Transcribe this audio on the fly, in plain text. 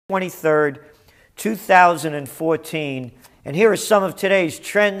23rd, 2014. And here are some of today's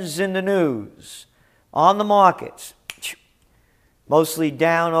trends in the news. On the markets, mostly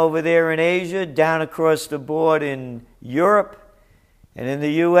down over there in Asia, down across the board in Europe, and in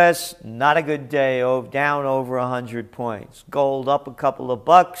the U.S., not a good day, down over 100 points. Gold up a couple of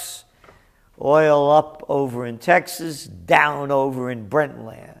bucks, oil up over in Texas, down over in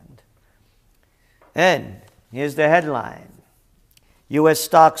Brentland. And here's the headline. U.S.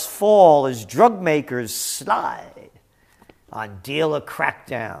 stocks fall as drug makers slide on dealer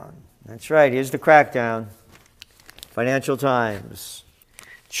crackdown. That's right, here's the crackdown. Financial Times.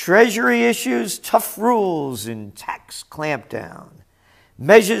 Treasury issues tough rules in tax clampdown.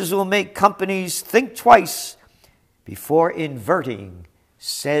 Measures will make companies think twice before inverting,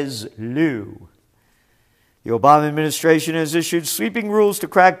 says Liu. The Obama administration has issued sweeping rules to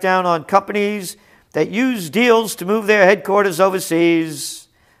crack down on companies that use deals to move their headquarters overseas,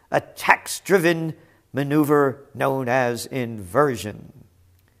 a tax-driven maneuver known as inversion.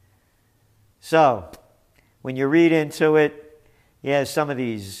 So, when you read into it, yeah, some of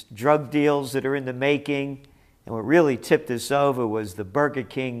these drug deals that are in the making, and what really tipped this over was the Burger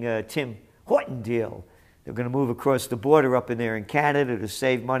King Tim Horton deal. They're going to move across the border up in there in Canada to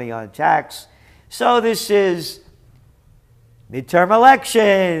save money on tax. So this is midterm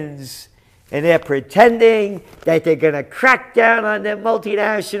elections, and they're pretending that they're going to crack down on them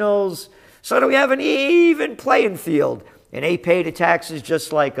multinationals so that we have an even playing field, and they pay the taxes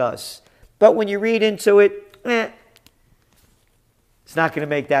just like us. But when you read into it, it's not going to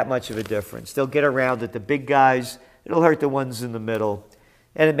make that much of a difference. They'll get around it. The big guys, it'll hurt the ones in the middle,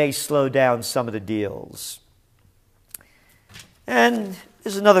 and it may slow down some of the deals. And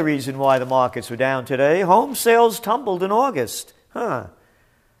there's another reason why the markets were down today. Home sales tumbled in August. As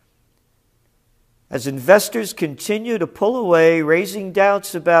investors continue to pull away, raising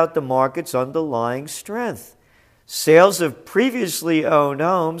doubts about the market's underlying strength. Sales of previously owned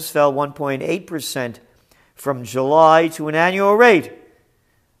homes fell 1.8% from July to an annual rate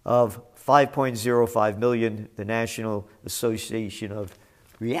of 5.05 million, the National Association of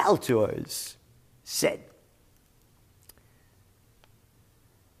Realtors said.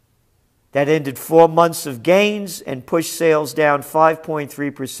 That ended 4 months of gains and pushed sales down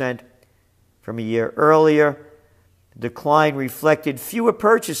 5.3% from a year earlier. The decline reflected fewer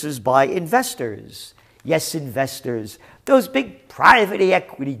purchases by investors. Yes, investors. Those big private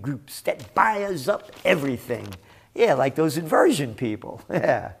equity groups that buy us up everything. Yeah, like those inversion people.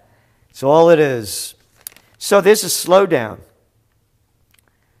 Yeah, that's all it is. So there's a slowdown.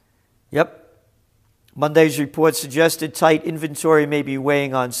 Yep. Monday's report suggested tight inventory may be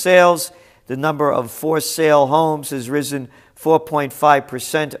weighing on sales. The number of for-sale homes has risen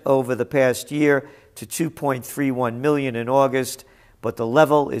 4.5% over the past year to 2.31 million in August, but the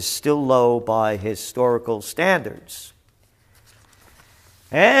level is still low by historical standards.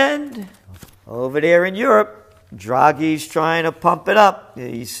 And over there in Europe, Draghi's trying to pump it up.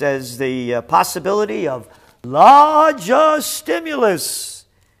 He says the possibility of larger stimulus.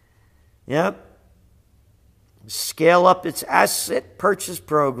 Yep. Scale up its asset purchase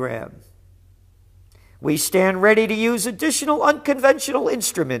program. We stand ready to use additional unconventional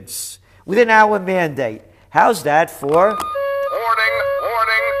instruments within our mandate. How's that for? Warning,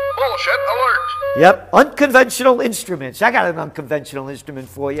 warning, bullshit alert. Yep, unconventional instruments. I got an unconventional instrument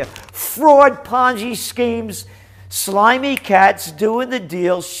for you. Fraud, Ponzi schemes, slimy cats doing the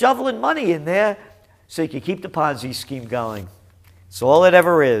deal, shoveling money in there so you can keep the Ponzi scheme going. It's all it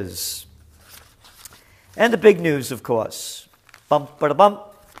ever is. And the big news, of course. Bump-ba-da-bump.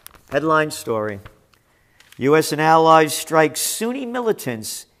 Headline story. U.S. and allies strike Sunni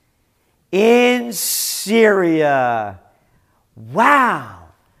militants in Syria. Wow.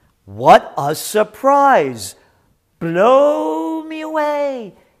 What a surprise. Blow me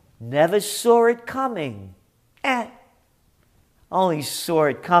away. Never saw it coming. Only saw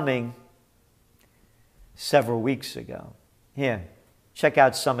it coming several weeks ago. Here, check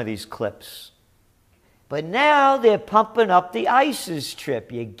out some of these clips. But now they're pumping up the ISIS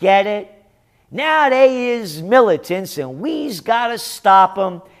trip. You get it? Now they is militants, and we's got to stop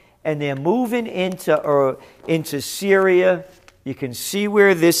them. And they're moving into Syria. You can see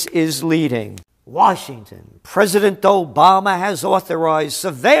where this is leading. Washington. President Obama has authorized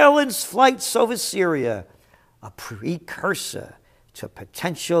surveillance flights over Syria, a precursor to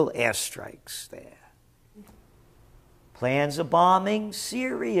potential airstrikes there. Plans of bombing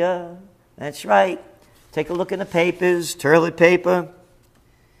Syria. That's right. Take a look in the papers, toilet paper.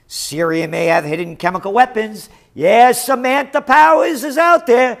 Syria may have hidden chemical weapons. Yes, Samantha Powers is out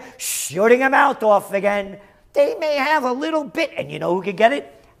there shooting them out off again. They may have a little bit, and you know who could get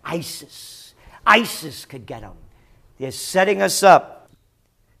it? ISIS. ISIS could get them. They're setting us up.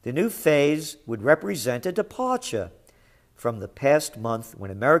 The new phase would represent a departure from the past month when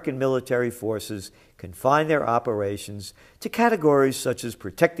American military forces confined their operations to categories such as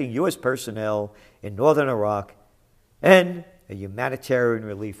protecting U.S. personnel in northern Iraq and humanitarian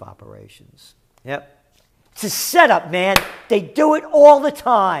relief operations. Yep. It's a setup, man. They do it all the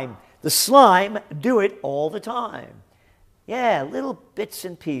time. The slime do it all the time. Yeah, little bits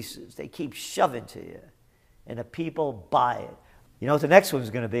and pieces they keep shoving to you, and the people buy it. You know what the next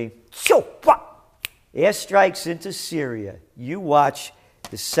one's going to be? Airstrikes into Syria. You watch,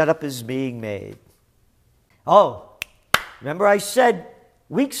 the setup is being made. Oh, remember I said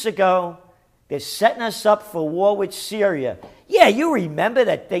weeks ago, they're setting us up for war with Syria. Yeah, you remember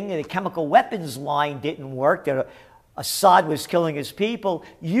that thing, the chemical weapons line didn't work, that Assad was killing his people.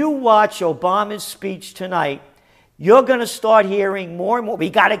 You watch Obama's speech tonight. You're going to start hearing more and more.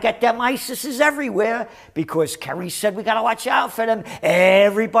 We got to get them ISISes everywhere because Kerry said we got to watch out for them.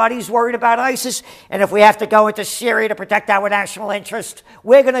 Everybody's worried about ISIS. And if we have to go into Syria to protect our national interest,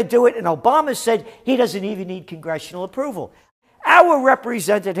 we're going to do it. And Obama said he doesn't even need congressional approval. Our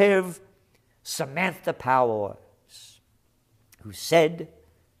representative, Samantha Powers, who said,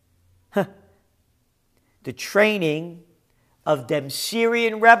 the training of them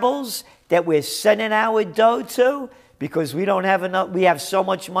Syrian rebels that we're sending our dough to because we don't have enough, we have so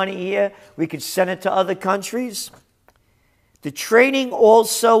much money here, we could send it to other countries. The training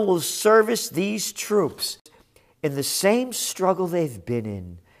also will service these troops in the same struggle they've been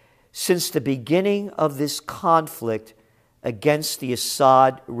in since the beginning of this conflict against the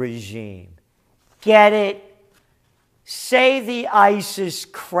Assad regime. Get it? Say the ISIS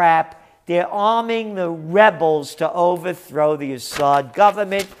crap. They're arming the rebels to overthrow the Assad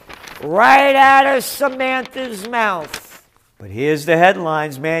government right out of Samantha's mouth. But here's the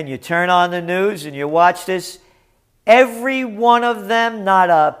headlines, man. You turn on the news and you watch this. Every one of them, not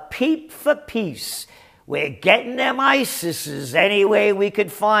a peep for peace. We're getting them ISISes any way we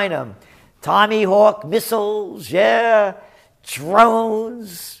could find them. Tommy Hawk missiles, yeah,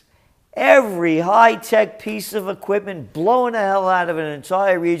 drones. Every high-tech piece of equipment blowing the hell out of an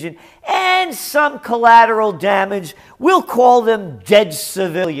entire region and some collateral damage. We'll call them dead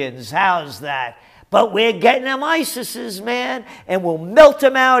civilians. How's that? But we're getting them ISISes, man, and we'll melt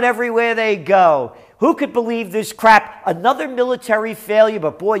them out everywhere they go. Who could believe this crap? Another military failure,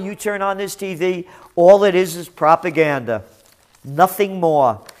 but boy, you turn on this TV, all it is propaganda. Nothing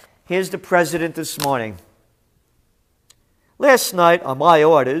more. Here's the president this morning. Last night, on my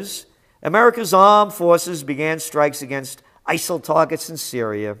orders, America's armed forces began strikes against ISIL targets in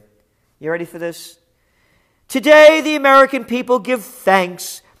Syria. You ready for this? Today, the American people give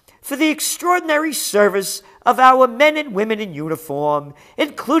thanks for the extraordinary service of our men and women in uniform,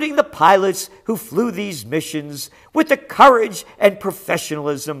 including the pilots who flew these missions with the courage and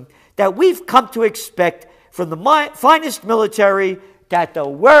professionalism that we've come to expect from the finest military that the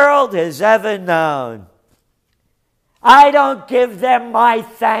world has ever known. I don't give them my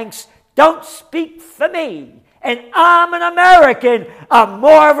thanks. Don't speak for me. And I'm an American. I'm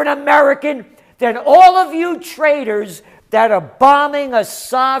more of an American than all of you traitors that are bombing a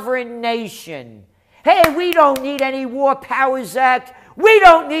sovereign nation. Hey, we don't need any War Powers Act. We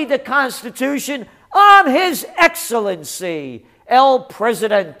don't need the Constitution. I'm His Excellency, El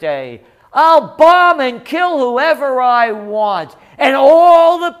Presidente. I'll bomb and kill whoever I want. And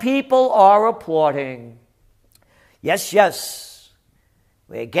all the people are applauding. Yes, yes.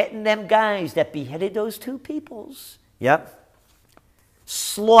 We're getting them guys that beheaded those two peoples. Yep.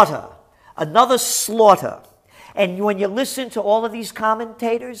 Slaughter. Another slaughter. And when you listen to all of these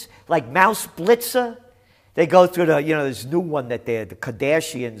commentators, like Mouse Blitzer, they go through the, this new one that they're the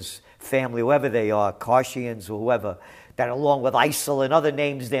Kardashians family, whoever they are, Kardashians or whoever, that along with ISIL and other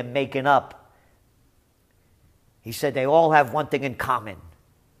names they're making up. He said they all have one thing in common.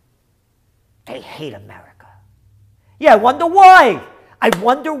 They hate America. Yeah, I wonder why. I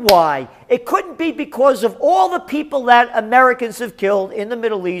wonder why. It couldn't be because of all the people that Americans have killed in the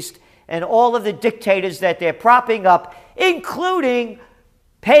Middle East and all of the dictators that they're propping up, including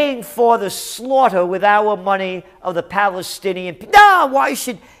paying for the slaughter with our money of the Palestinian people. No, why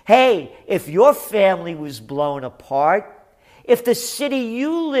should... Hey, if your family was blown apart, if the city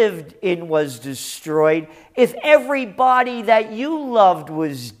you lived in was destroyed, if everybody that you loved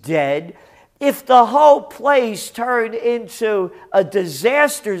was dead, if the whole place turned into a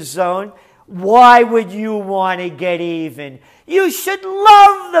disaster zone, why would you want to get even? You should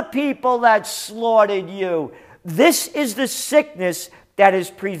love the people that slaughtered you. This is the sickness that is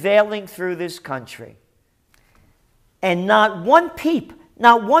prevailing through this country. And not one peep,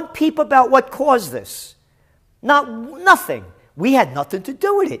 Not one peep about what caused this. Nothing. We had nothing to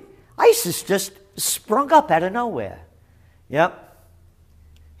do with it. ISIS just sprung up out of nowhere. Yep.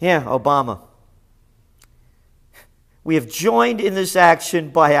 Yeah, Obama. We have joined in this action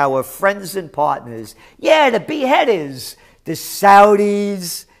by our friends and partners. Yeah, the beheaders, the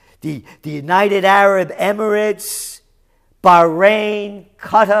Saudis, the United Arab Emirates, Bahrain,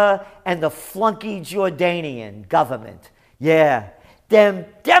 Qatar, and the flunky Jordanian government. Yeah, them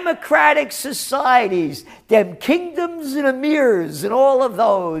democratic societies, them kingdoms and emirs and all of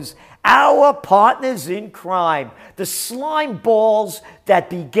those, our partners in crime, the slime balls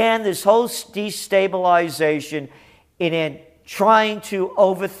that began this whole destabilization in trying to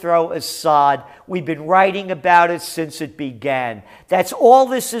overthrow Assad. We've been writing about it since it began. That's all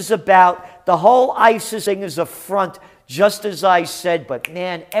this is about. The whole ISIS thing is a front, just as I said, but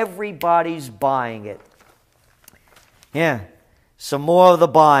man, everybody's buying it. Yeah, some more of the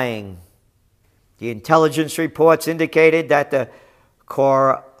buying. The intelligence reports indicated that the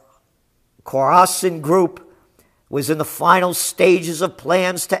Khorasan group was in the final stages of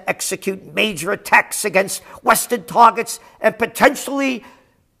plans to execute major attacks against Western targets and potentially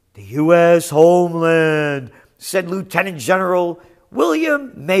the U.S. homeland, said Lieutenant General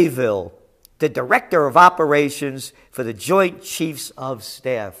William Mayville, the Director of Operations for the Joint Chiefs of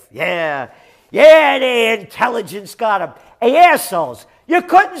Staff. Yeah, the intelligence got him. Hey, assholes, you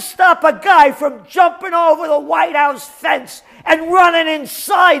couldn't stop a guy from jumping over the White House fence and running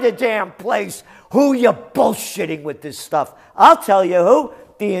inside the damn place. Who you bullshitting with this stuff? I'll tell you who.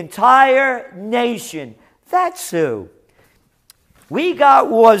 The entire nation. That's who. We got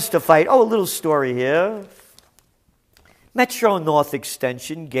wars to fight. Oh, a little story here. Metro-North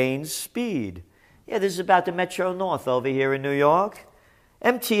extension gains speed. Yeah, this is about the Metro-North over here in New York.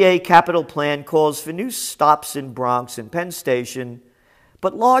 MTA capital plan calls for new stops in Bronx and Penn Station,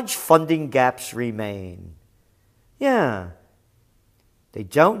 but large funding gaps remain. Yeah. They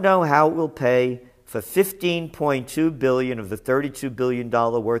don't know how it will pay for $15.2 billion of the $32 billion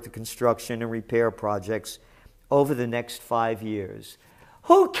worth of construction and repair projects over the next 5 years.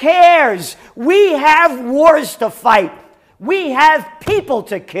 Who cares? We have wars to fight. We have people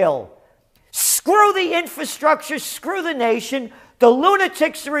to kill. Screw the infrastructure, screw the nation. The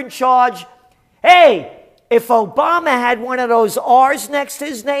lunatics are in charge. Hey, if Obama had one of those R's next to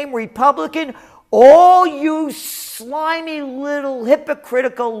his name, Republican, all you slimy little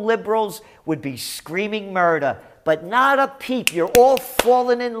hypocritical liberals would be screaming murder. But not a peep. You're all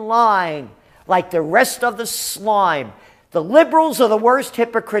falling in line like the rest of the slime. The liberals are the worst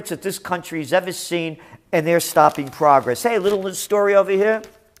hypocrites that this country's ever seen, and they're stopping progress. Hey, a little story over here.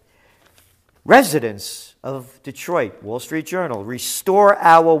 Residents of Detroit, Wall Street Journal, restore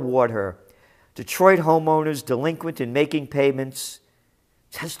our water. Detroit homeowners delinquent in making payments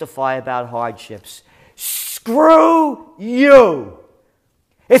testify about hardships. Screw you!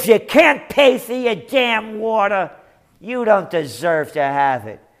 If you can't pay for your damn water, you don't deserve to have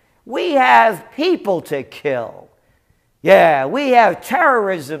it. We have people to kill. Yeah, we have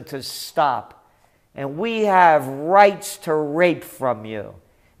terrorism to stop. And we have rights to rape from you.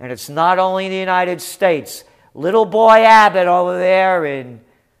 And it's not only the United States. Little boy Abbott over there in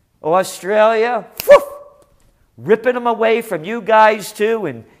Australia, whoof, ripping them away from you guys too,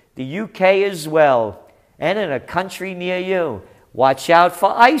 and the UK as well, and in a country near you. Watch out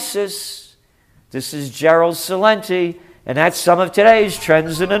for ISIS. This is Gerald Celente, and that's some of today's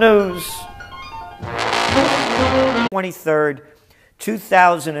trends in the news. 23rd,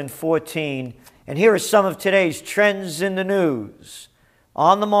 2014, and here are some of today's trends in the news.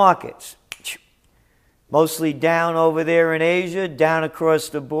 On the markets, mostly down over there in Asia, down across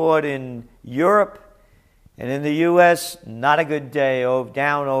the board in Europe, and in the U.S., not a good day,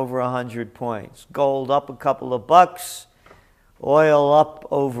 down over 100 points. Gold up a couple of bucks, oil up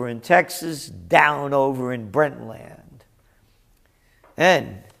over in Texas, down over in Brentland.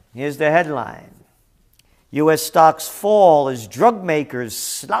 And here's the headline. U.S. stocks fall as drug makers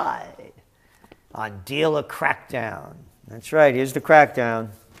slide on dealer crackdown. That's right, here's the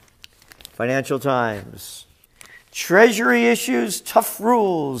crackdown. Financial Times. Treasury issues tough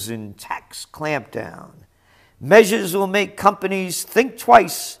rules in tax clampdown. Measures will make companies think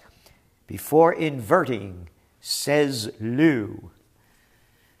twice before inverting, says Liu.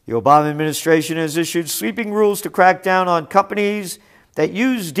 The Obama administration has issued sweeping rules to crack down on companies that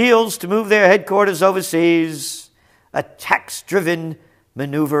use deals to move their headquarters overseas, a tax-driven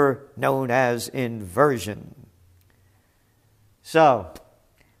maneuver known as inversion. So,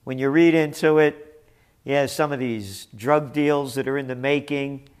 when you read into it, yeah, some of these drug deals that are in the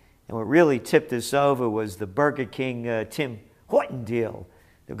making, and what really tipped this over was the Burger King Tim Horton deal.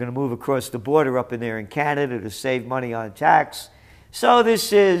 They're going to move across the border up in there in Canada to save money on tax. So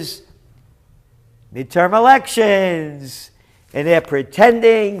this is midterm elections. And they're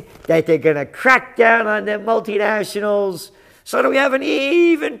pretending that they're going to crack down on the multinationals so that we have an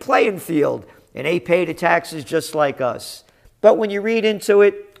even playing field. And they pay the taxes just like us. But when you read into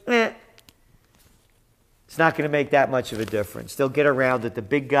it, it's not going to make that much of a difference. They'll get around it. The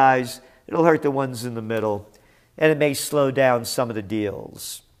big guys, it'll hurt the ones in the middle. And it may slow down some of the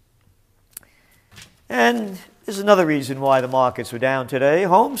deals. And there's another reason why the markets were down today.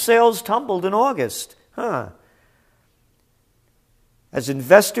 Home sales tumbled in August. As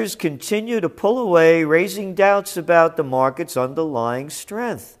investors continue to pull away, raising doubts about the market's underlying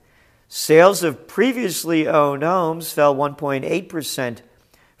strength. Sales of previously owned homes fell 1.8%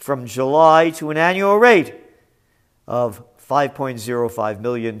 from July to an annual rate of 5.05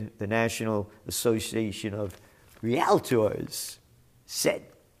 million, the National Association of Realtors said.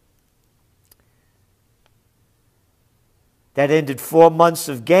 That ended 4 months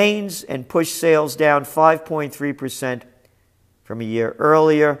of gains and pushed sales down 5.3% from a year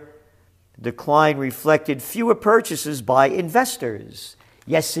earlier. The decline reflected fewer purchases by investors.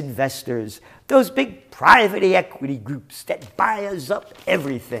 Yes, investors. Those big private equity groups that buy us up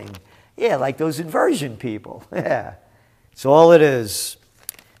everything. Yeah, like those inversion people. Yeah, that's all it is.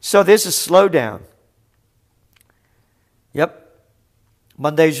 So there's a slowdown. Yep.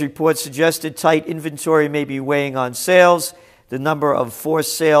 Monday's report suggested tight inventory may be weighing on sales. The number of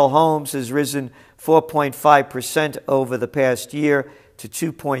for-sale homes has risen 4.5% over the past year to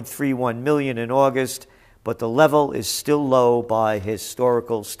 2.31 million in August, but the level is still low by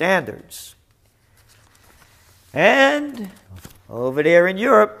historical standards. And over there in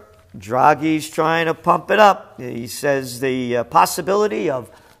Europe, Draghi's trying to pump it up. He says the possibility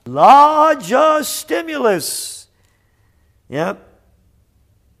of larger stimulus. Yep.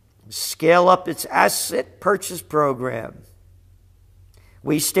 Scale up its asset purchase program.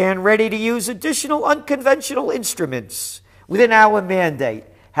 We stand ready to use additional unconventional instruments within our mandate.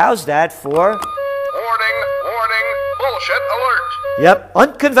 How's that for? Warning, warning, bullshit alert. Yep,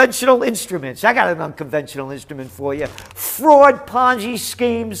 unconventional instruments. I got an unconventional instrument for you. Fraud, Ponzi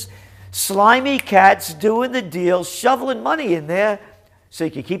schemes, slimy cats doing the deal, shoveling money in there so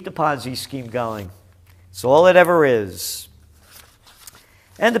you can keep the Ponzi scheme going. It's all it ever is.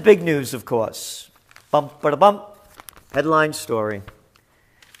 And the big news, of course. Bump-ba-da-bump. Headline story.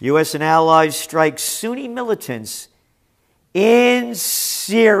 U.S. and allies strike Sunni militants in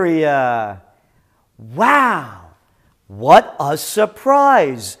Syria. Wow. What a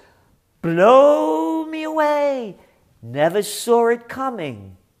surprise. Blow me away. Never saw it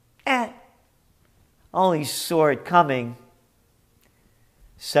coming. Only saw it coming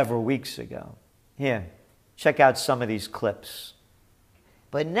several weeks ago. Here, check out some of these clips.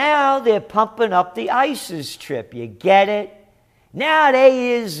 But now they're pumping up the ISIS trip. You get it? Now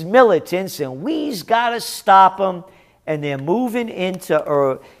they is militants, and we's got to stop them. And they're moving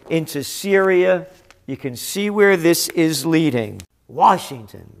into Syria. You can see where this is leading.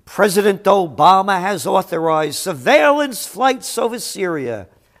 Washington. President Obama has authorized surveillance flights over Syria,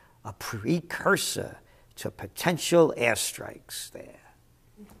 a precursor to potential airstrikes there.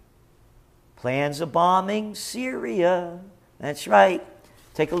 Plans of bombing Syria. That's right.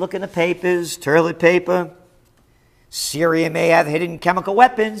 Take a look in the papers, toilet paper. Syria may have hidden chemical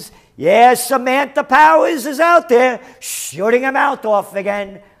weapons. Yes, Samantha Powers is out there shooting them out off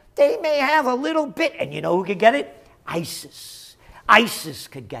again. They may have a little bit, and you know who could get it? ISIS. ISIS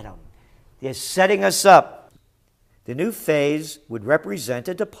could get them. They're setting us up. The new phase would represent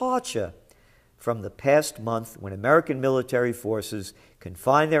a departure from the past month when American military forces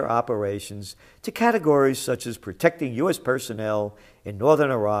confined their operations to categories such as protecting U.S. personnel in northern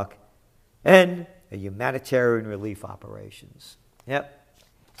Iraq and humanitarian relief operations. Yep.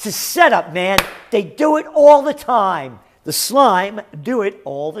 It's a setup, man. They do it all the time. The slime do it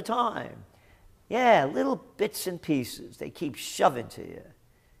all the time. Yeah, little bits and pieces. They keep shoving to you.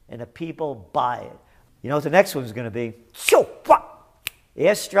 And the people buy it. You know what the next one's going to be?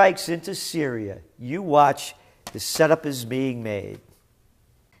 Airstrikes into Syria. You watch. The setup is being made.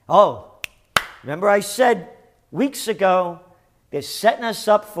 Oh, remember I said weeks ago, they're setting us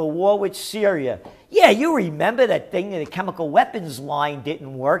up for war with Syria. Yeah, you remember that thing, the chemical weapons line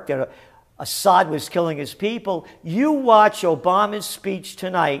didn't work, that Assad was killing his people. You watch Obama's speech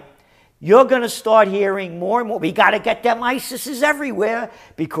tonight. You're going to start hearing more and more. We got to get them ISISes everywhere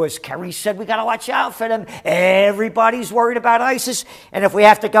because Kerry said we got to watch out for them. Everybody's worried about ISIS. And if we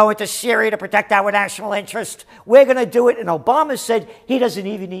have to go into Syria to protect our national interest, we're going to do it. And Obama said he doesn't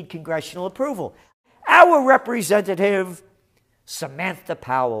even need congressional approval. Our representative Samantha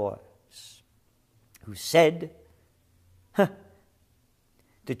Powers, who said,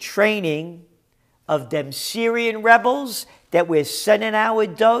 the training of them Syrian rebels that we're sending our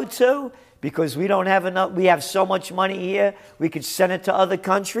dough to, because we don't have enough, we have so much money here, we could send it to other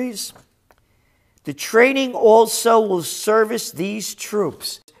countries. The training also will service these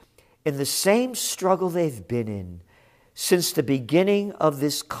troops in the same struggle they've been in since the beginning of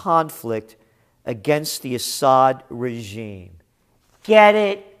this conflict against the Assad regime. Get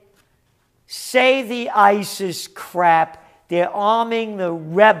it? Say the ISIS crap. They're arming the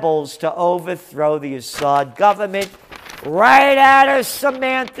rebels to overthrow the Assad government, right out of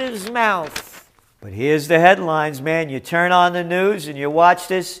Samantha's mouth. But here's the headlines, man. You turn on the news and you watch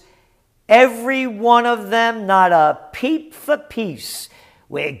this. Every one of them, not a peep for peace.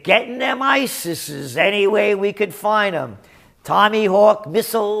 We're getting them ISISes any way we could find them. Tommy Hawk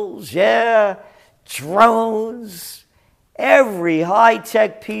missiles, yeah, drones. Every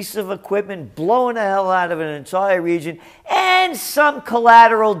high-tech piece of equipment blowing the hell out of an entire region, and some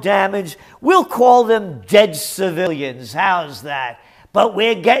collateral damage. We'll call them dead civilians. How's that? But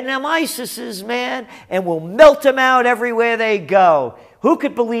we're getting them ISISes, man, and we'll melt them out everywhere they go. Who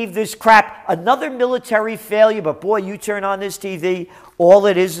could believe this crap? Another military failure, but boy, you turn on this TV, all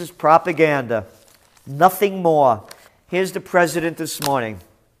it is propaganda. Nothing more. Here's the president this morning.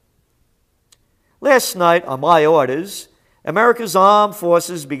 Last night, on my orders, America's armed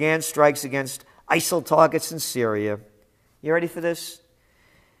forces began strikes against ISIL targets in Syria. You ready for this?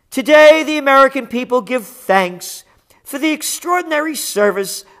 Today, the American people give thanks for the extraordinary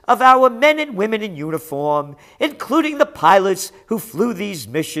service of our men and women in uniform, including the pilots who flew these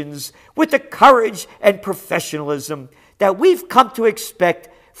missions with the courage and professionalism that we've come to expect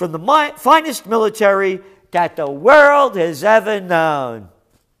from the finest military that the world has ever known.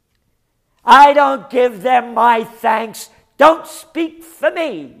 I don't give them my thanks. Don't speak for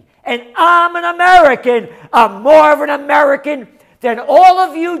me. And I'm an American. I'm more of an American than all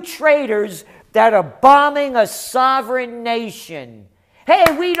of you traitors that are bombing a sovereign nation. Hey,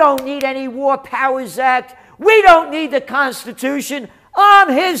 we don't need any War Powers Act. We don't need the Constitution. I'm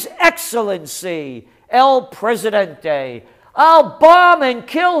His Excellency, El Presidente. I'll bomb and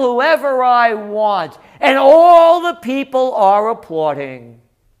kill whoever I want. And all the people are applauding.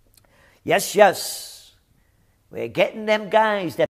 Yes, yes. We're getting them guys that